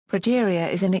Progeria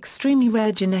is an extremely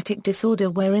rare genetic disorder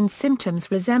wherein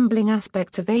symptoms resembling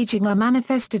aspects of aging are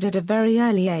manifested at a very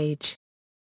early age.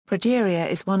 Progeria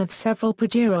is one of several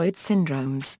progeroid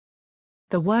syndromes.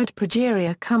 The word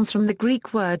progeria comes from the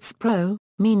Greek words pro,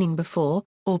 meaning before,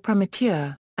 or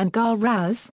premature, and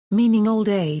gēras, meaning old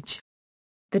age.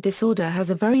 The disorder has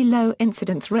a very low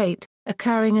incidence rate,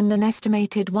 occurring in an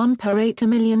estimated 1 per 8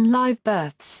 million live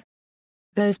births.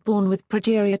 Those born with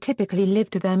progeria typically live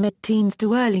to their mid-teens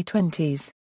to early 20s.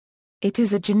 It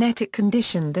is a genetic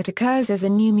condition that occurs as a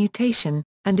new mutation,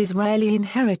 and is rarely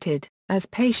inherited, as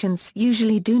patients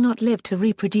usually do not live to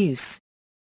reproduce.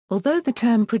 Although the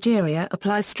term progeria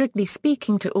applies strictly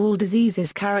speaking to all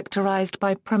diseases characterized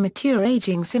by premature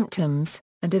aging symptoms,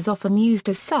 and is often used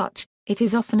as such, it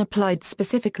is often applied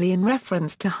specifically in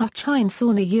reference to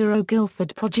Hutchinson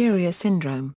Gilford progeria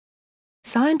syndrome.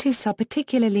 Scientists are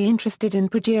particularly interested in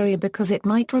progeria because it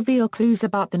might reveal clues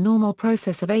about the normal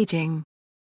process of aging.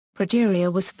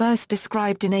 Progeria was first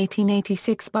described in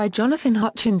 1886 by Jonathan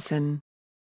Hutchinson.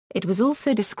 It was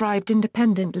also described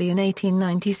independently in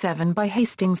 1897 by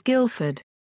Hutchinson Gilford.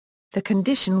 The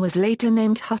condition was later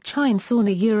named Hutchinson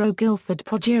Gilford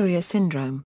progeria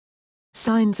syndrome.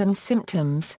 Signs and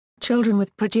symptoms. Children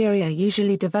with progeria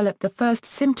usually develop the first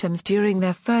symptoms during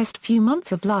their first few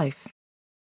months of life.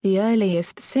 The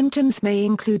earliest symptoms may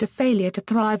include a failure to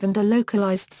thrive and a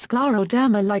localized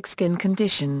Scleroderma-like skin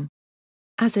condition.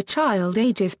 As a child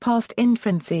ages past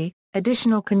infancy,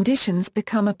 additional conditions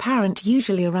become apparent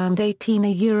usually around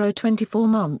 18–24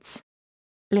 months.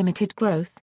 Limited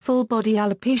growth, full body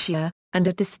alopecia, and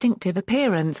a distinctive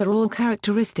appearance are all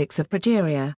characteristics of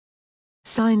progeria.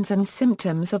 Signs and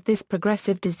symptoms of this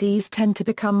progressive disease tend to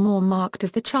become more marked as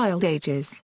the child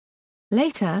ages.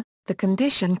 Later, the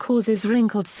condition causes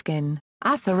wrinkled skin,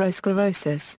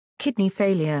 atherosclerosis, kidney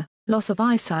failure, loss of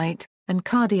eyesight, and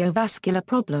cardiovascular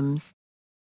problems.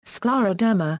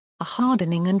 Scleroderma, a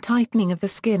hardening and tightening of the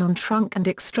skin on trunk and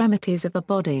extremities of a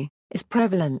body, is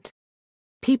prevalent.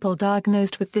 People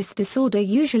diagnosed with this disorder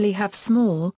usually have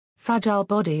small, fragile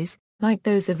bodies, like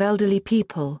those of elderly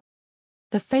people.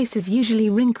 The face is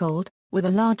usually wrinkled, with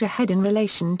a larger head in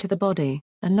relation to the body,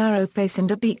 a narrow face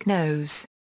and a beak nose.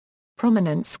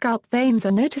 Prominent scalp veins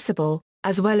are noticeable,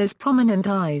 as well as prominent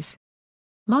eyes.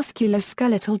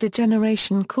 Musculoskeletal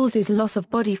degeneration causes loss of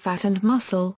body fat and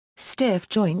muscle, stiff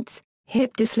joints,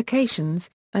 hip dislocations,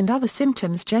 and other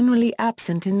symptoms generally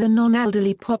absent in the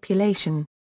non-elderly population.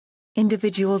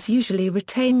 Individuals usually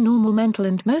retain normal mental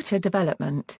and motor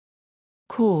development.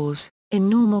 Cause. In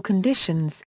normal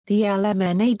conditions, the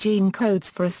LMNA gene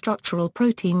codes for a structural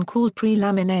protein called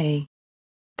prelamin A.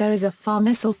 There is a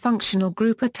farnesyl functional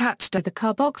group attached to the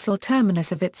carboxyl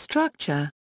terminus of its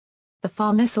structure. The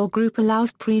farnesyl group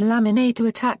allows prelamin A to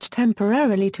attach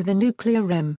temporarily to the nuclear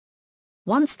rim.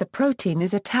 Once the protein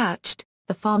is attached,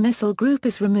 the farnesyl group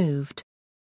is removed.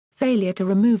 Failure to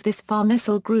remove this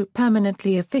farnesyl group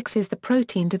permanently affixes the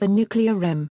protein to the nuclear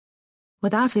rim.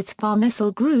 Without its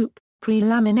farnesyl group,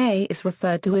 prelamin A is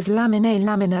referred to as lamin A.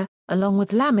 Lamina, along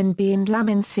with lamin B and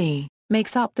lamin C,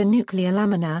 makes up the nuclear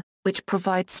lamina, which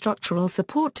provides structural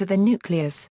support to the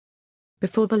nucleus.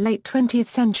 Before the late 20th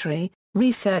century,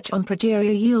 research on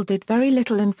progeria yielded very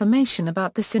little information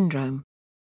about the syndrome.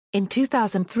 In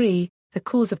 2003, the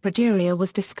cause of progeria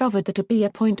was discovered to be a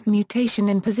point mutation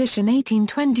in position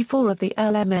 1824 of the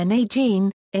LMNA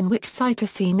gene, in which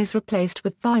cytosine is replaced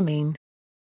with thymine.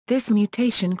 This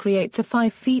mutation creates a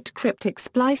 5' cryptic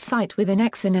splice site within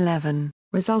exon 11,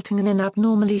 resulting in an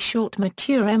abnormally short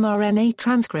mature mRNA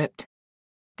transcript.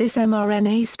 This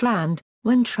mRNA strand,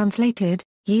 when translated,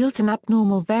 yields an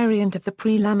abnormal variant of the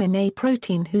prelamin A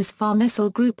protein whose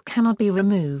farnesyl group cannot be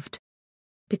removed.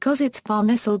 Because its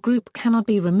farnesyl group cannot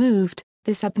be removed,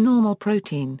 this abnormal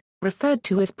protein, referred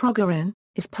to as progerin,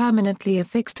 is permanently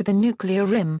affixed to the nuclear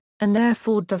rim, and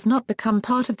therefore does not become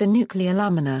part of the nuclear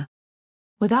lamina.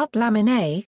 Without lamin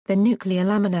A, the nuclear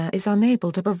lamina is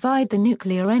unable to provide the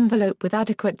nuclear envelope with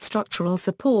adequate structural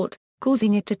support,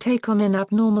 causing it to take on an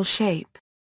abnormal shape.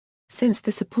 Since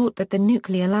the support that the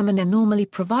nuclear lamina normally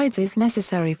provides is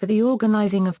necessary for the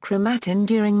organizing of chromatin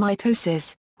during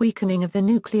mitosis, weakening of the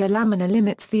nuclear lamina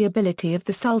limits the ability of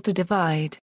the cell to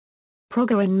divide.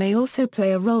 Progerin may also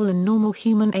play a role in normal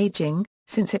human aging,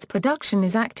 since its production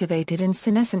is activated in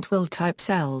senescent wild-type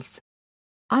cells.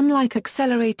 Unlike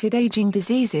accelerated aging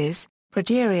diseases,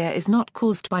 progeria is not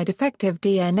caused by defective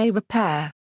DNA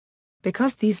repair.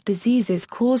 Because these diseases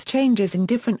cause changes in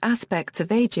different aspects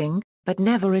of aging, but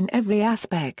never in every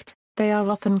aspect, they are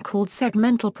often called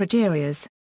segmental progerias.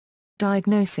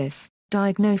 Diagnosis.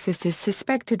 Diagnosis is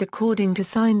suspected according to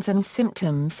signs and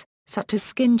symptoms, such as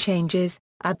skin changes,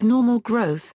 abnormal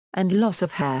growth, and loss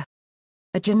of hair.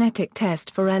 A genetic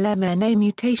test for LMNA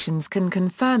mutations can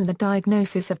confirm the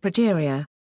diagnosis of progeria.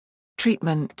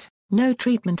 Treatment: no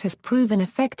treatment has proven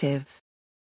effective.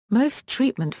 Most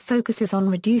treatment focuses on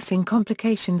reducing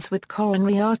complications with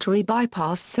coronary artery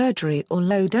bypass surgery or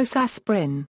low-dose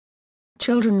aspirin.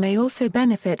 Children may also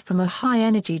benefit from a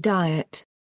high-energy diet.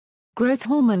 Growth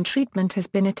hormone treatment has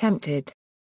been attempted.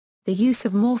 The use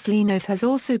of morphlinos has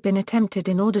also been attempted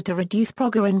in order to reduce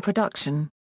progerin production.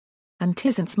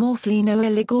 Antisense morphlino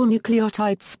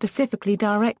oligonucleotides specifically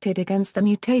directed against the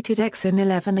mutated exon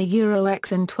 11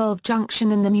 exon 12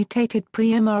 junction in the mutated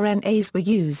pre-mRNAs were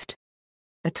used.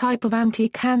 A type of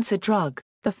anti-cancer drug,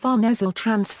 the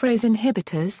Farnesyltransferase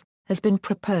Inhibitors, has been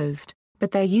proposed,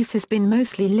 but their use has been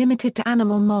mostly limited to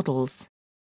animal models.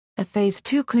 A Phase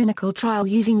 2 clinical trial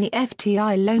using the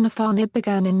FTI lonafarnib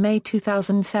began in May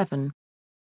 2007.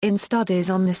 In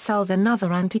studies on the cells,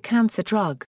 another anti-cancer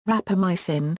drug,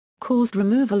 rapamycin, caused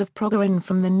removal of progerin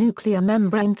from the nuclear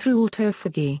membrane through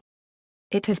autophagy.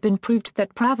 It has been proved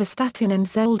that pravastatin and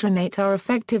zoldronate are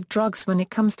effective drugs when it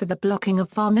comes to the blocking of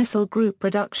farnesyl group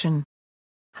production.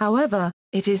 However,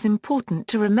 it is important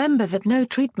to remember that no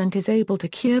treatment is able to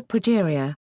cure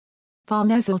progeria.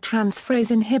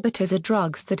 Farnesyltransferase inhibitors are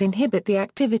drugs that inhibit the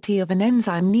activity of an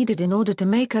enzyme needed in order to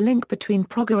make a link between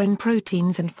progerin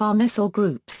proteins and farnesyl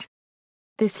groups.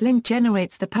 This link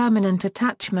generates the permanent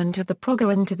attachment of the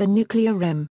progerin to the nuclear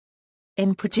rim.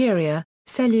 In progeria,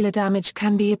 cellular damage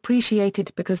can be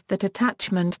appreciated because that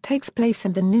attachment takes place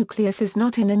and the nucleus is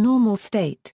not in a normal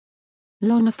state.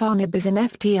 Lonafarnib is an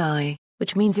FTI,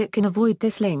 which means it can avoid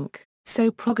this link, so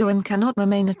progerin cannot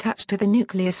remain attached to the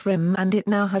nucleus rim and it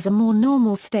now has a more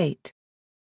normal state.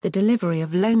 The delivery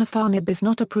of lonafarnib is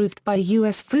not approved by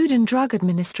U.S. Food and Drug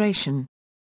Administration.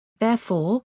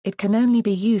 Therefore, it can only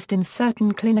be used in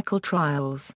certain clinical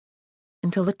trials.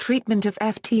 Until the treatment of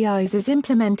FTIs is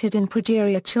implemented in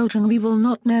progeria children, we will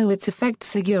not know its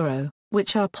effects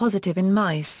which are positive in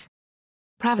mice.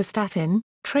 Pravastatin,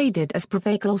 traded as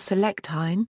Pravachol or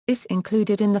Selectine, is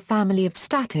included in the family of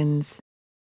statins.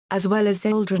 As well as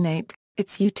zoldronate,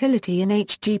 its utility in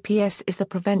HGPS is the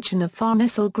prevention of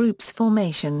farnesyl groups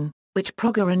formation, which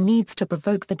progerin needs to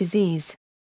provoke the disease.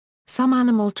 Some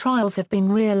animal trials have been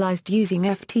realized using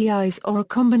FTIs or a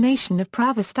combination of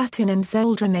pravastatin and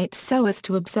zoldronate so as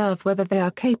to observe whether they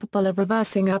are capable of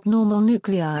reversing abnormal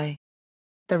nuclei.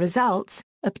 The results,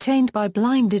 obtained by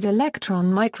blinded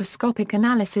electron microscopic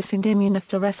analysis and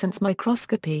immunofluorescence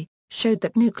microscopy, showed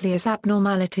that nucleus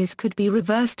abnormalities could be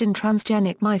reversed in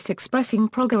transgenic mice expressing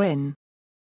progerin.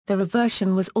 The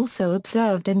reversion was also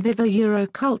observed in vivo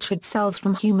cultured cells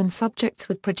from human subjects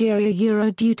with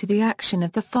progeria due to the action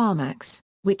of the pharmacs,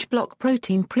 which block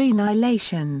protein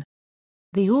prenylation.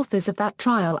 The authors of that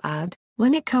trial add,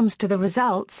 when it comes to the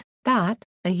results, that,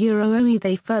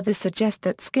 they further suggest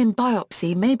that skin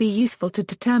biopsy may be useful to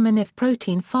determine if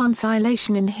protein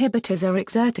farnesylation inhibitors are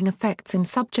exerting effects in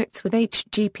subjects with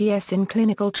HGPS in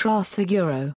clinical trials.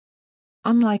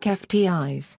 Unlike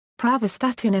FTIs,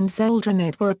 pravastatin and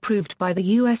zoldronate were approved by the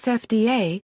US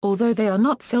FDA, although they are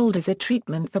not sold as a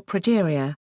treatment for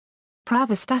progeria.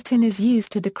 Pravastatin is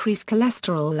used to decrease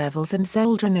cholesterol levels and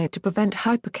zoldronate to prevent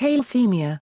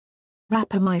hypercalcemia.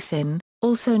 Rapamycin,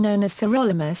 also known as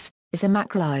sirolimus, is a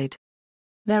macrolide.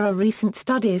 There are recent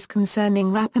studies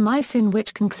concerning rapamycin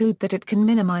which conclude that it can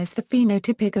minimize the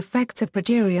phenotypic effects of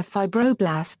progeria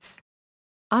fibroblasts.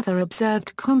 Other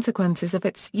observed consequences of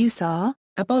its use are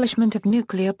abolishment of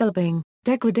nuclear bulbing,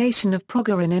 degradation of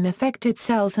progerin in affected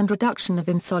cells and reduction of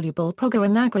insoluble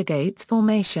progerin aggregates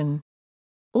formation.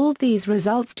 All these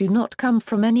results do not come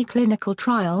from any clinical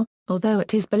trial, although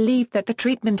it is believed that the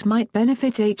treatment might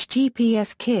benefit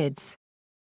HGPS kids.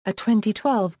 A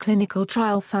 2012 clinical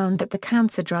trial found that the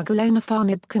cancer drug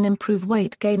lonafarnib can improve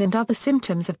weight gain and other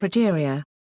symptoms of progeria.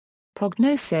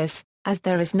 Prognosis: as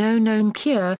there is no known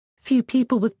cure, few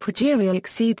people with progeria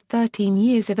exceed 13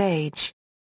 years of age.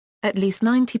 At least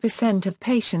 90% of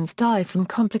patients die from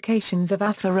complications of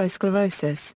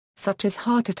atherosclerosis, such as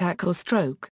heart attack or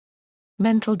stroke.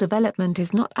 Mental development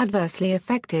is not adversely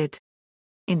affected.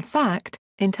 In fact,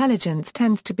 intelligence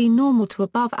tends to be normal to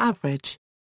above average.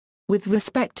 With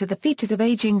respect to the features of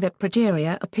aging that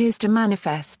progeria appears to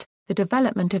manifest, the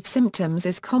development of symptoms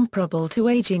is comparable to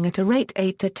aging at a rate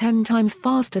 8 to 10 times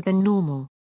faster than normal.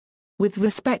 With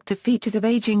respect to features of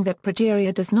aging that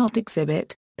progeria does not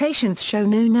exhibit, patients show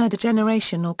no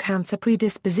neurodegeneration or cancer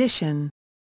predisposition.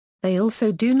 They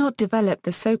also do not develop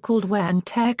the so-called wear and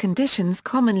tear conditions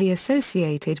commonly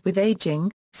associated with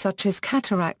aging, such as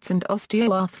cataracts and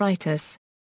osteoarthritis.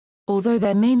 Although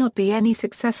there may not be any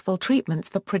successful treatments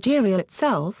for progeria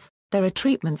itself, there are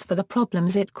treatments for the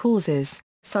problems it causes,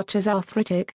 such as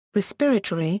arthritic,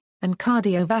 respiratory, and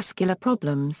cardiovascular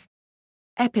problems.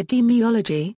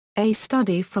 Epidemiology: a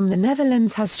study from the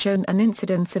Netherlands has shown an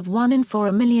incidence of 1 in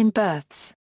 4 million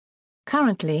births.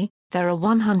 Currently, there are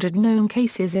 100 known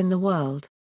cases in the world.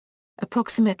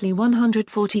 Approximately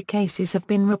 140 cases have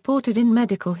been reported in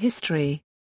medical history.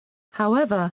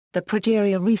 However, the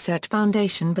Progeria Research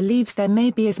Foundation believes there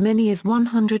may be as many as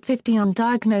 150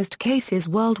 undiagnosed cases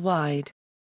worldwide.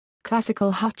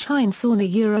 Classical Hutchinson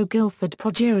Gilford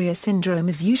progeria syndrome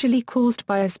is usually caused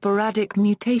by a sporadic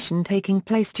mutation taking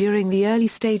place during the early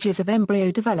stages of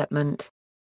embryo development.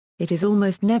 It is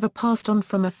almost never passed on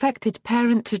from affected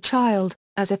parent to child,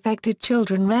 as affected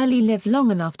children rarely live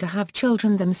long enough to have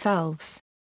children themselves.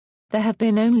 There have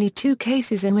been only 2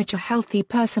 cases in which a healthy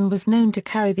person was known to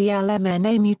carry the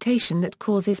LMNA mutation that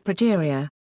causes progeria.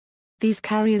 These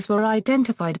carriers were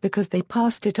identified because they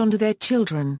passed it on to their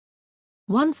children.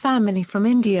 One family from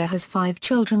India has 5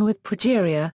 children with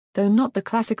progeria, though not the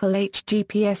classical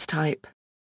HGPS type.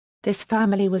 This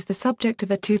family was the subject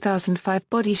of a 2005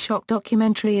 body shock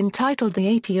documentary entitled The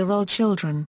 80-Year-Old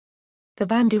Children. The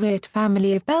Van de Weert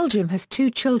family of Belgium has 2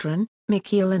 children,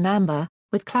 Michiel and Amber,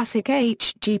 with classic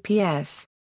HGPS.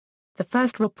 The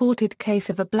first reported case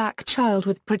of a black child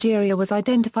with progeria was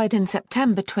identified in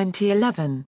September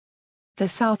 2011. The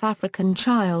South African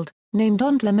child, named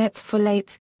Ontlemets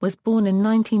Folates, was born in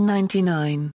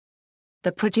 1999.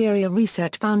 The Progeria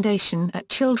Research Foundation at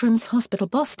Children's Hospital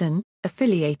Boston,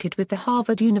 affiliated with the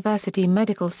Harvard University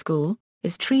Medical School,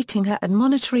 is treating her and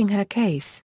monitoring her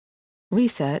case.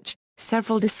 Research: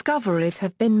 several discoveries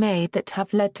have been made that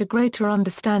have led to greater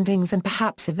understandings and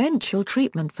perhaps eventual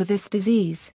treatment for this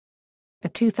disease. A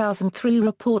 2003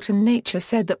 report in Nature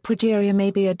said that progeria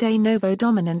may be a de novo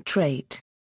dominant trait.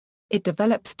 It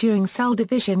develops during cell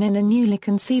division in a newly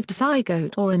conceived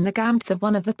zygote or in the gametes of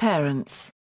one of the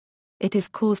parents. It is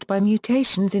caused by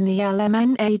mutations in the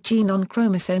LMNA gene on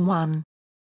chromosome 1.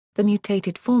 The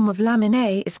mutated form of lamin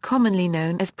A is commonly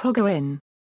known as progerin.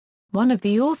 One of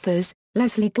the authors,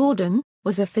 Leslie Gordon,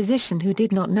 was a physician who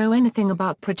did not know anything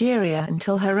about progeria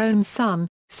until her own son,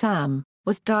 Sam,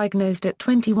 was diagnosed at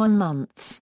 21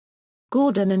 months.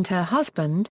 Gordon and her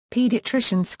husband,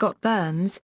 pediatrician Scott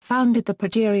Burns, founded the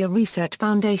Progeria Research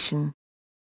Foundation.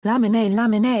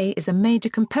 Lamin A is a major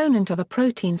component of a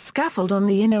protein scaffold on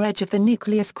the inner edge of the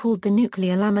nucleus called the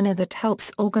nuclear lamina that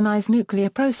helps organize nuclear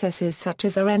processes such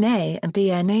as RNA and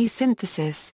DNA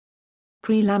synthesis.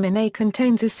 Pre-lamin A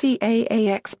contains a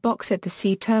CAAX box at the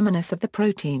C-terminus of the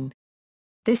protein.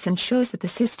 This ensures that the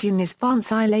cysteine is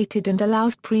farnesylated and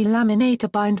allows pre-lamin A to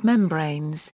bind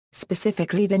membranes,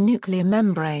 specifically the nuclear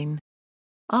membrane.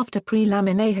 After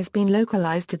pre-lamin A has been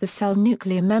localized to the cell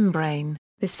nuclear membrane,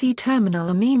 the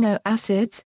C-terminal amino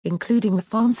acids, including the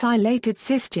farnesylated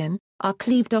cysteine, are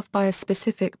cleaved off by a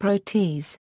specific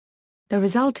protease. The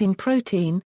resulting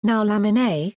protein, now lamin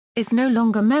A, is no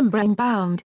longer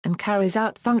membrane-bound, and carries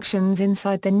out functions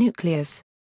inside the nucleus.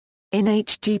 In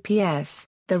HGPS,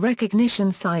 the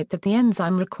recognition site that the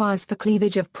enzyme requires for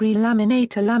cleavage of pre-lamin A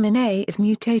to lamin A is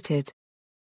mutated.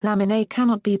 Lamin A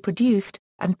cannot be produced,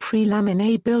 and pre-lamin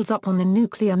A builds up on the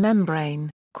nuclear membrane,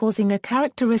 causing a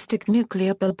characteristic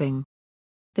nuclear bulbing.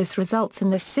 This results in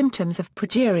the symptoms of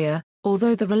progeria,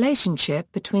 although the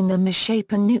relationship between the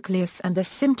misshapen nucleus and the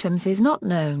symptoms is not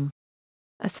known.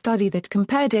 A study that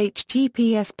compared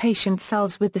HGPS patient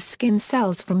cells with the skin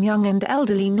cells from young and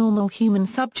elderly normal human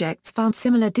subjects found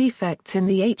similar defects in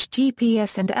the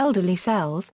HGPS and elderly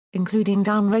cells, including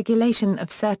downregulation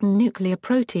of certain nuclear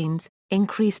proteins,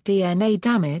 increased DNA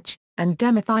damage, and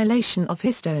demethylation of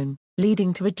histone,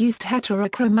 leading to reduced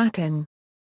heterochromatin.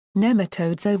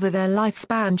 Nematodes over their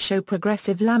lifespan show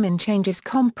progressive lamin changes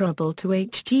comparable to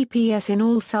HGPS in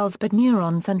all cells but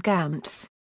neurons and gametes.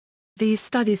 These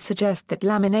studies suggest that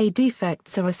lamin A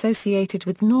defects are associated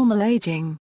with normal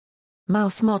aging.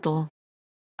 Mouse model.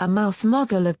 A mouse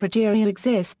model of progeria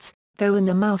exists, though in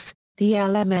the mouse, the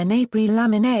LMNA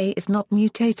pre-lamin A is not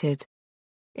mutated.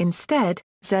 Instead,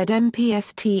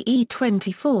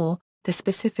 ZMPSTE24, the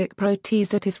specific protease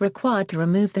that is required to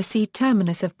remove the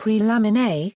C-terminus of pre-lamin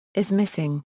A, is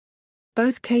missing.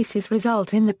 Both cases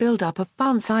result in the buildup of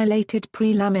farnesylated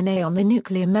pre-lamin A on the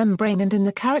nuclear membrane and in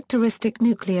the characteristic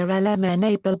nuclear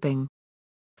LMNA bulbing.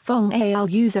 Fong et al.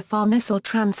 Use a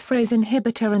farnesyltransferase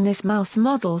inhibitor in this mouse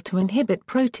model to inhibit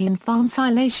protein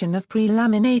farnesylation of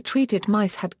pre-lamin A. Treated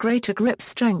mice had greater grip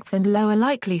strength and lower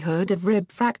likelihood of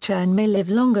rib fracture and may live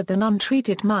longer than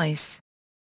untreated mice.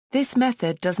 This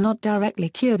method does not directly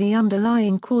cure the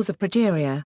underlying cause of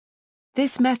progeria.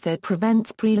 This method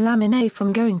prevents prelaminae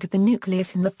from going to the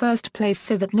nucleus in the first place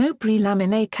so that no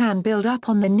prelaminae can build up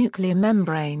on the nuclear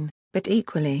membrane, but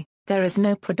equally, there is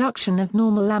no production of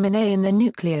normal laminae in the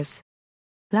nucleus.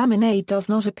 Laminae does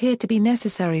not appear to be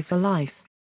necessary for life.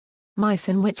 Mice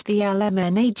in which the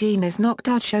LMNA gene is knocked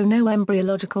out show no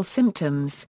embryological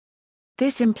symptoms.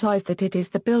 This implies that it is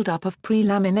the buildup of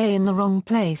prelaminae in the wrong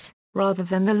place, rather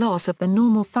than the loss of the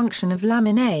normal function of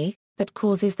laminae, that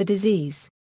causes the disease.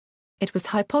 It was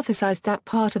hypothesized that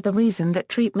part of the reason that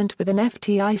treatment with an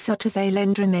FTI such as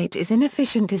alendronate is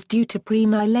inefficient is due to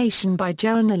prenylation by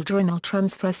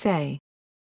geranyldronyltransferase A.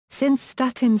 Since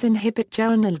statins inhibit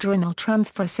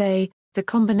geranyldronyltransferase A, the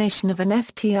combination of an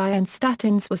FTI and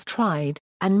statins was tried,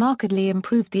 and markedly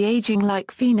improved the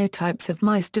aging-like phenotypes of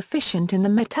mice deficient in the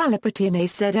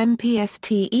metalloproteinase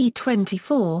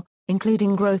ZMPSTE24,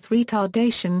 including growth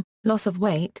retardation, loss of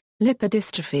weight,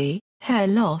 lipodystrophy, hair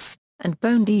loss, and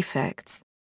bone defects.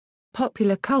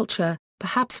 Popular culture,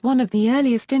 perhaps one of the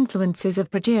earliest influences of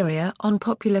progeria on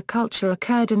popular culture,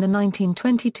 occurred in the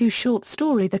 1922 short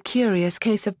story The Curious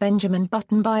Case of Benjamin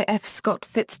Button by F. Scott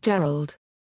Fitzgerald.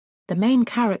 The main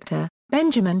character,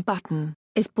 Benjamin Button,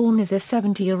 is born as a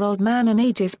 70-year-old man and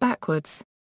ages backwards.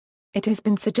 It has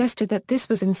been suggested that this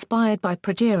was inspired by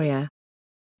progeria.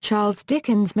 Charles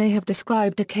Dickens may have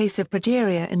described a case of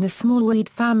progeria in the Smallweed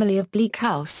family of Bleak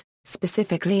House,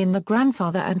 specifically in the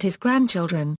grandfather and his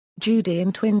grandchildren, Judy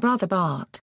and twin brother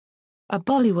Bart. A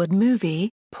Bollywood movie,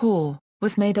 Paw,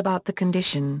 was made about the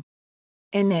condition.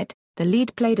 In it, the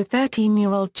lead played a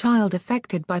 13-year-old child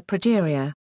affected by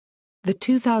progeria. The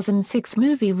 2006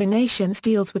 movie Renaissance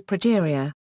deals with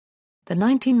progeria. The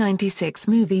 1996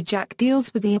 movie Jack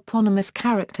deals with the eponymous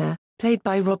character, played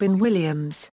by Robin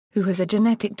Williams, who has a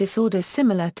genetic disorder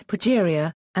similar to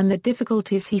progeria, and the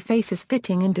difficulties he faces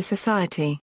fitting into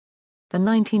society. The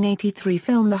 1983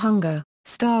 film The Hunger,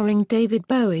 starring David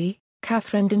Bowie,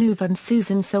 Catherine Deneuve and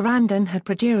Susan Sarandon, had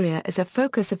progeria as a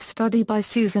focus of study by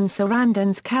Susan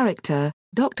Sarandon's character,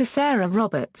 Dr. Sarah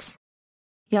Roberts.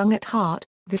 Young at Heart,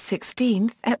 the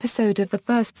 16th episode of the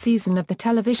first season of the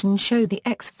television show The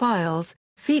X-Files,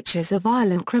 features a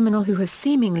violent criminal who has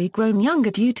seemingly grown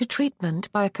younger due to treatment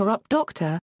by a corrupt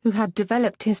doctor, who had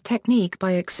developed his technique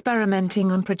by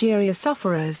experimenting on progeria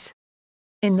sufferers.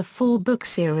 In the four-book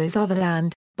series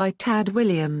Otherland, by Tad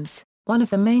Williams, one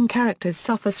of the main characters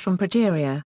suffers from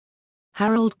progeria.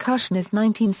 Harold Kushner's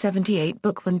 1978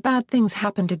 book When Bad Things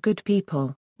Happen to Good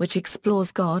People, which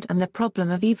explores God and the problem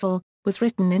of evil, was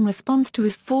written in response to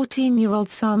his 14-year-old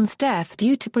son's death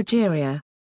due to progeria.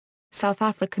 South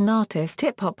African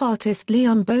hip-hop artist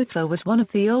Leon Botha was one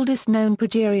of the oldest known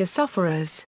progeria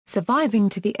sufferers, surviving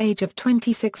to the age of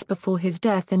 26 before his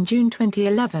death in June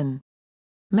 2011.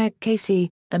 Meg Casey,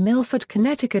 a Milford,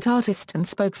 Connecticut artist and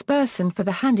spokesperson for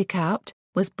the handicapped,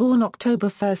 was born October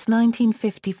 1,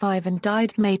 1955 and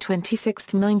died May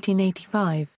 26,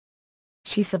 1985.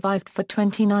 She survived for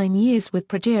 29 years with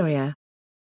progeria.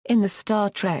 In the Star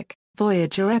Trek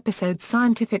Voyager episode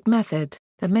Scientific Method,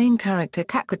 the main character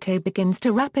Kakute begins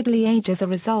to rapidly age as a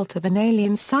result of an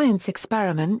alien science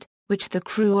experiment, which the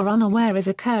crew are unaware is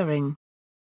occurring.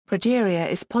 Progeria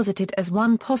is posited as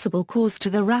one possible cause to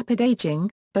the rapid aging,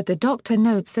 but the doctor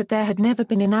notes that there had never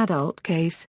been an adult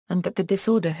case, and that the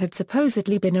disorder had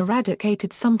supposedly been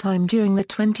eradicated sometime during the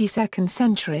 22nd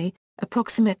century,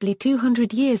 approximately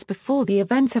 200 years before the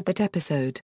events of that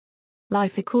episode.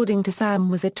 Life According to Sam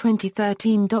was a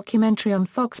 2013 documentary on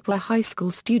Foxborough High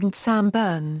School student Sam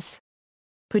Burns.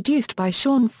 Produced by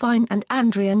Sean Fine and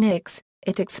Andrea Nix,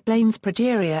 it explains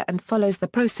progeria and follows the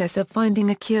process of finding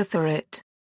a cure for it.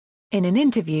 In an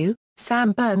interview,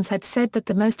 Sam Burns had said that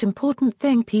the most important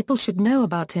thing people should know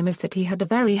about him is that he had a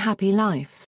very happy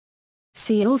life.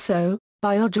 See also,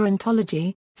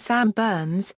 Biogerontology, Sam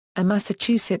Burns, a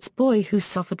Massachusetts boy who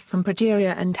suffered from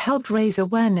progeria and helped raise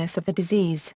awareness of the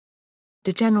disease.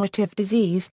 Degenerative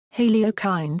disease, Hayley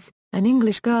O'Kynes, an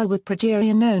English girl with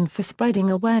progeria known for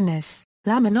spreading awareness,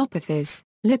 laminopathies,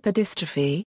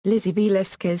 lipodystrophy, Lizzie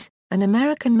Velasquez, an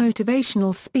American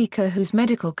motivational speaker whose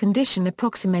medical condition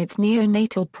approximates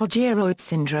neonatal progeroid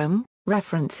syndrome.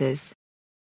 References.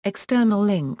 External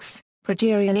links: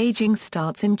 Progeria Aging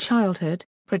Starts in Childhood,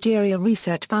 Progeria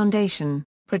Research Foundation,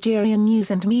 Progeria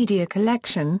News and Media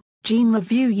Collection, Gene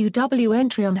Review UW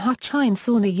entry on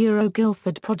Hutchinson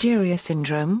Gilford Progeria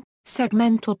Syndrome,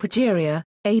 Segmental Progeria,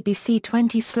 ABC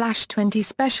 20/20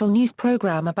 special news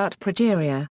program about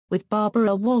progeria, with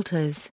Barbara Walters.